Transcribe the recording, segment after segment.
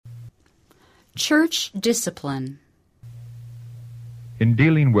Church discipline. In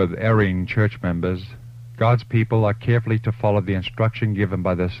dealing with erring church members, God's people are carefully to follow the instruction given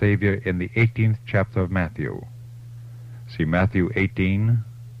by the Savior in the 18th chapter of Matthew. See Matthew 18,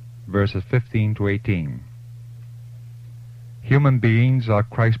 verses 15 to 18. Human beings are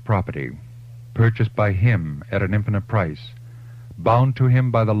Christ's property, purchased by Him at an infinite price, bound to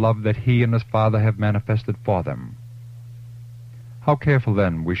Him by the love that He and His Father have manifested for them. How careful,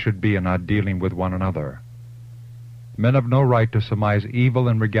 then, we should be in our dealing with one another. Men have no right to surmise evil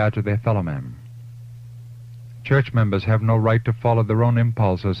in regard to their fellow men. Church members have no right to follow their own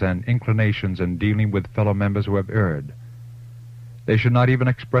impulses and inclinations in dealing with fellow members who have erred. They should not even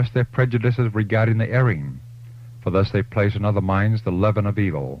express their prejudices regarding the erring, for thus they place in other minds the leaven of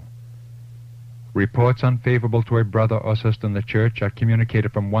evil. Reports unfavorable to a brother or sister in the church are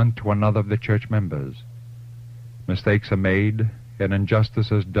communicated from one to another of the church members. Mistakes are made, and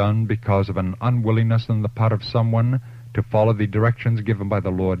injustice is done because of an unwillingness on the part of someone to follow the directions given by the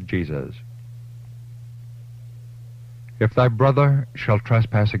Lord Jesus. If thy brother shall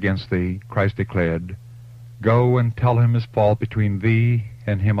trespass against thee, Christ declared, go and tell him his fault between thee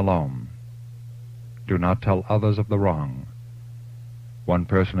and him alone. Do not tell others of the wrong. One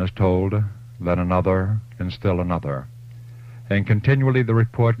person is told, then another, and still another. And continually the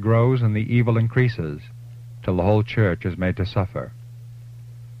report grows and the evil increases, till the whole church is made to suffer.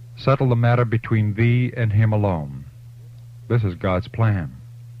 Settle the matter between thee and him alone. This is God's plan.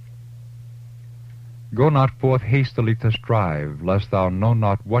 Go not forth hastily to strive, lest thou know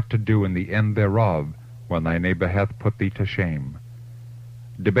not what to do in the end thereof, when thy neighbor hath put thee to shame.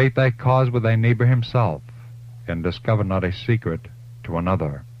 Debate thy cause with thy neighbor himself, and discover not a secret to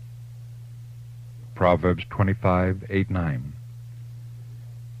another. Proverbs 25:8-9.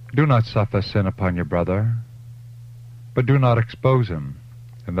 Do not suffer sin upon your brother, but do not expose him,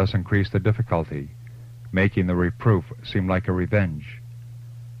 and thus increase the difficulty, making the reproof seem like a revenge.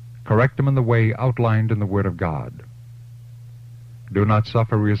 Correct him in the way outlined in the Word of God. Do not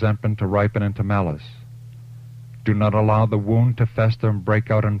suffer resentment to ripen into malice. Do not allow the wound to fester and break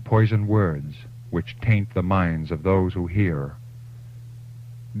out in poisoned words, which taint the minds of those who hear.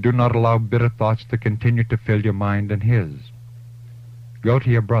 Do not allow bitter thoughts to continue to fill your mind and his. Go to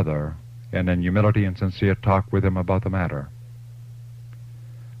your brother, and in humility and sincere talk with him about the matter.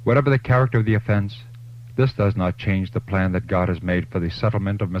 Whatever the character of the offense, this does not change the plan that God has made for the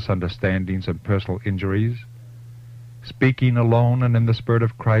settlement of misunderstandings and personal injuries. Speaking alone and in the Spirit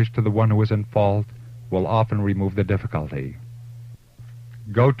of Christ to the one who is in fault will often remove the difficulty.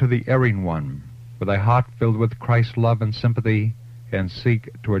 Go to the erring one with a heart filled with Christ's love and sympathy, and seek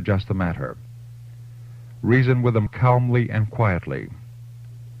to adjust the matter. Reason with him calmly and quietly.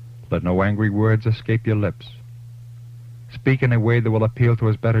 Let no angry words escape your lips. Speak in a way that will appeal to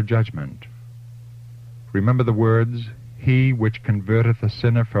his better judgment. Remember the words, he which converteth a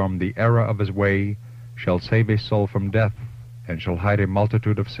sinner from the error of his way shall save a soul from death, and shall hide a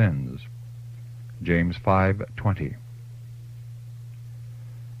multitude of sins. James 5:20.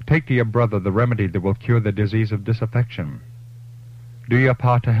 Take to your brother the remedy that will cure the disease of disaffection. Do your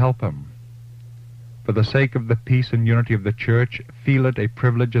part to help him. For the sake of the peace and unity of the church, feel it a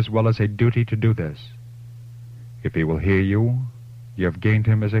privilege as well as a duty to do this. If he will hear you, you have gained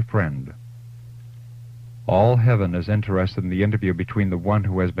him as a friend. All heaven is interested in the interview between the one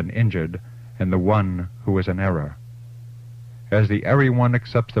who has been injured and the one who is in error. As the erring one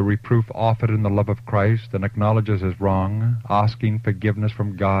accepts the reproof offered in the love of Christ and acknowledges his wrong, asking forgiveness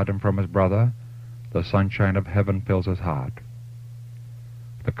from God and from his brother, the sunshine of heaven fills his heart.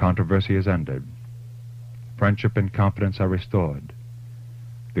 The controversy is ended. Friendship and confidence are restored.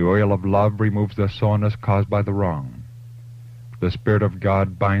 The oil of love removes the soreness caused by the wrong. The Spirit of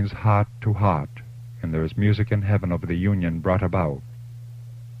God binds heart to heart, and there is music in heaven over the union brought about.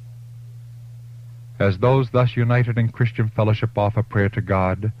 As those thus united in Christian fellowship offer prayer to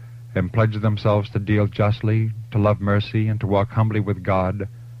God, and pledge themselves to deal justly, to love mercy, and to walk humbly with God,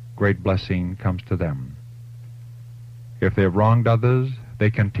 great blessing comes to them. If they have wronged others, they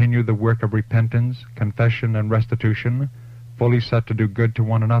continue the work of repentance, confession, and restitution, fully set to do good to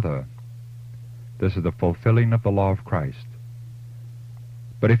one another. This is the fulfilling of the law of Christ.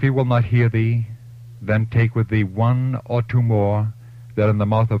 But if he will not hear thee, then take with thee one or two more, that in the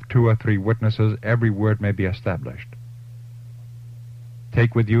mouth of 2 or 3 witnesses every word may be established.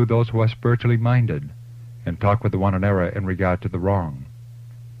 Take with you those who are spiritually minded, and talk with the one in error in regard to the wrong.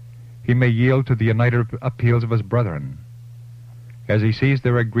 He may yield to the united appeals of his brethren. As he sees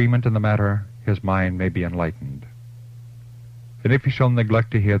their agreement in the matter, his mind may be enlightened. And if he shall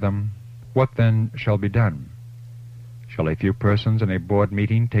neglect to hear them, what then shall be done? Shall a few persons in a board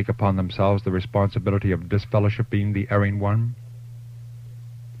meeting take upon themselves the responsibility of disfellowshipping the erring one?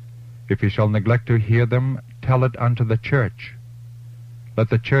 If he shall neglect to hear them, tell it unto the church. Let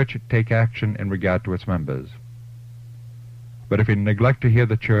the church take action in regard to its members. But if he neglect to hear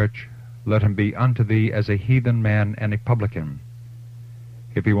the church, let him be unto thee as a heathen man and a publican.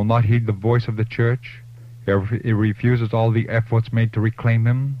 If he will not heed the voice of the church, if he refuses all the efforts made to reclaim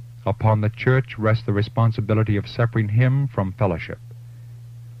him, upon the church rests the responsibility of separating him from fellowship.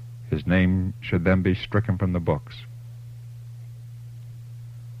 His name should then be stricken from the books.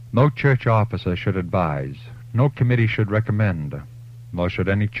 No church officer should advise, no committee should recommend, nor should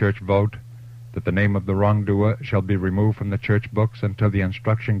any church vote that the name of the wrongdoer shall be removed from the church books until the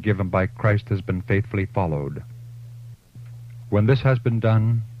instruction given by Christ has been faithfully followed. When this has been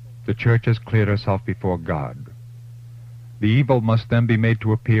done, the church has cleared herself before God. The evil must then be made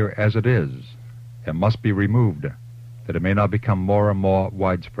to appear as it is, and must be removed, that it may not become more and more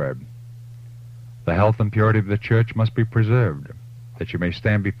widespread. The health and purity of the church must be preserved, that she may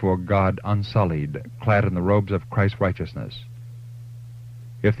stand before God unsullied, clad in the robes of Christ's righteousness.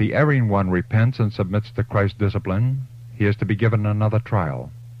 If the erring one repents and submits to Christ's discipline, he is to be given another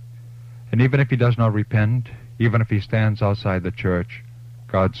trial. And even if he does not repent, even if he stands outside the church,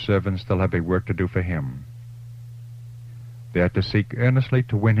 God's servants still have a work to do for him. They are to seek earnestly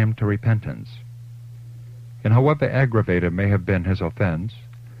to win him to repentance. And however aggravated may have been his offense,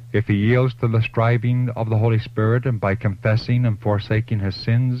 if he yields to the striving of the Holy Spirit and by confessing and forsaking his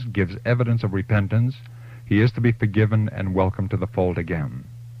sins gives evidence of repentance, he is to be forgiven and welcomed to the fold again.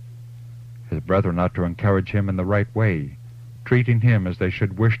 His brethren ought to encourage him in the right way, treating him as they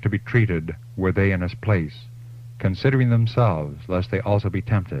should wish to be treated were they in his place, considering themselves lest they also be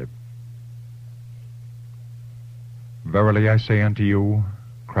tempted. Verily I say unto you,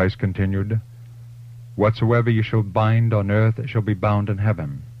 Christ continued, whatsoever ye shall bind on earth shall be bound in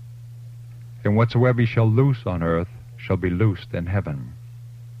heaven, and whatsoever ye shall loose on earth shall be loosed in heaven.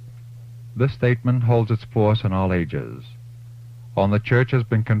 This statement holds its force in all ages. On the church has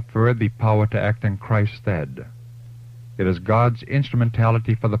been conferred the power to act in Christ's stead. It is God's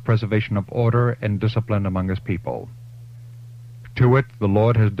instrumentality for the preservation of order and discipline among his people. To it the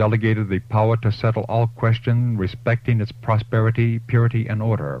Lord has delegated the power to settle all questions respecting its prosperity, purity, and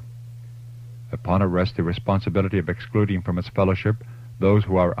order. Upon it rests the responsibility of excluding from its fellowship those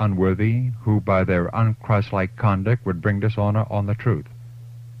who are unworthy, who by their unchristlike conduct would bring dishonor on the truth.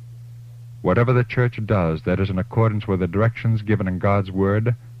 Whatever the church does that is in accordance with the directions given in God's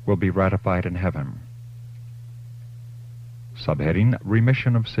word will be ratified in heaven. Subheading,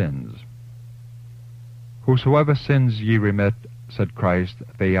 Remission of Sins. Whosoever sins ye remit, said Christ,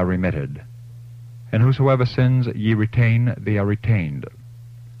 they are remitted. And whosoever sins ye retain, they are retained.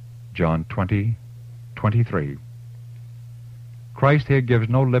 John 20:23. Christ here gives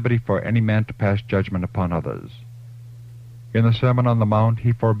no liberty for any man to pass judgment upon others. In the Sermon on the Mount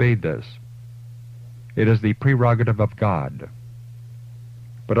he forbade this. It is the prerogative of God.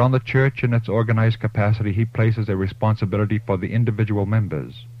 But on the church in its organized capacity he places a responsibility for the individual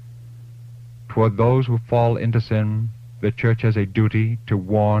members. Toward those who fall into sin, the church has a duty to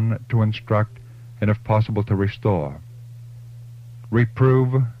warn, to instruct, and if possible to restore.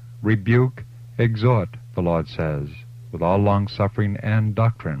 Reprove, rebuke, exhort, the Lord says, with all long-suffering and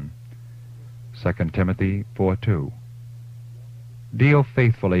doctrine. 2 Timothy 4:2. Deal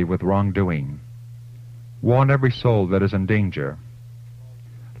faithfully with wrongdoing. Warn every soul that is in danger.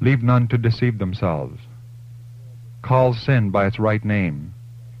 Leave none to deceive themselves. Call sin by its right name.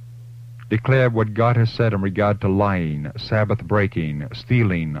 Declare what God has said in regard to lying, Sabbath-breaking,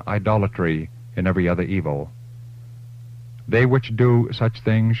 stealing, idolatry, and every other evil. They which do such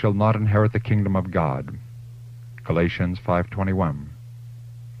things shall not inherit the kingdom of God. Galatians 5:21.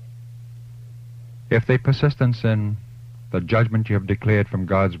 If they persist in sin, the judgment you have declared from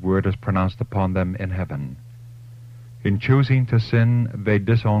God's word is pronounced upon them in heaven. In choosing to sin, they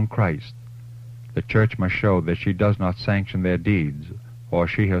disown Christ. The church must show that she does not sanction their deeds, or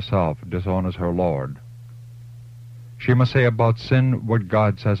she herself dishonors her Lord. She must say about sin what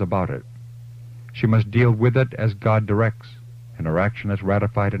God says about it. She must deal with it as God directs, and her action is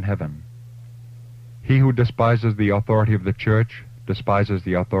ratified in heaven. He who despises the authority of the church despises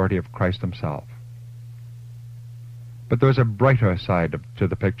the authority of Christ himself. But there is a brighter side to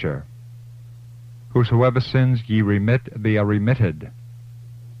the picture. Whosoever sins ye remit, they are remitted.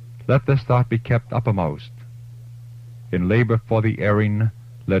 Let this thought be kept uppermost. In labor for the erring,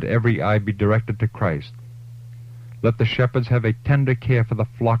 let every eye be directed to Christ. Let the shepherds have a tender care for the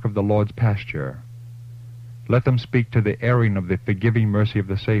flock of the Lord's pasture. Let them speak to the erring of the forgiving mercy of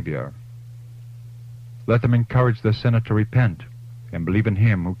the Savior. Let them encourage the sinner to repent and believe in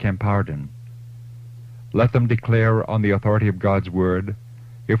him who can pardon. Let them declare on the authority of God's word,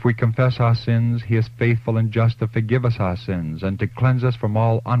 if we confess our sins, he is faithful and just to forgive us our sins and to cleanse us from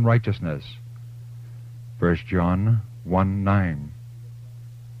all unrighteousness. 1 John 1:9.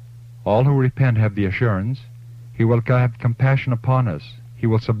 All who repent have the assurance, he will have compassion upon us, he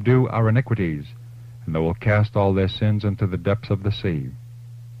will subdue our iniquities, and they will cast all their sins into the depths of the sea.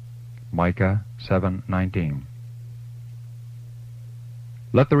 Micah 7:19.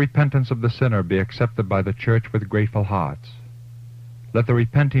 Let the repentance of the sinner be accepted by the church with grateful hearts. Let the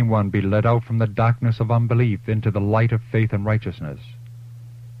repenting one be led out from the darkness of unbelief into the light of faith and righteousness.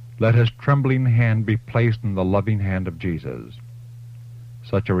 Let his trembling hand be placed in the loving hand of Jesus.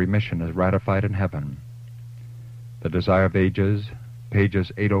 Such a remission is ratified in heaven. The Desire of Ages,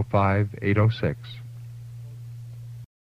 pages 805, 806.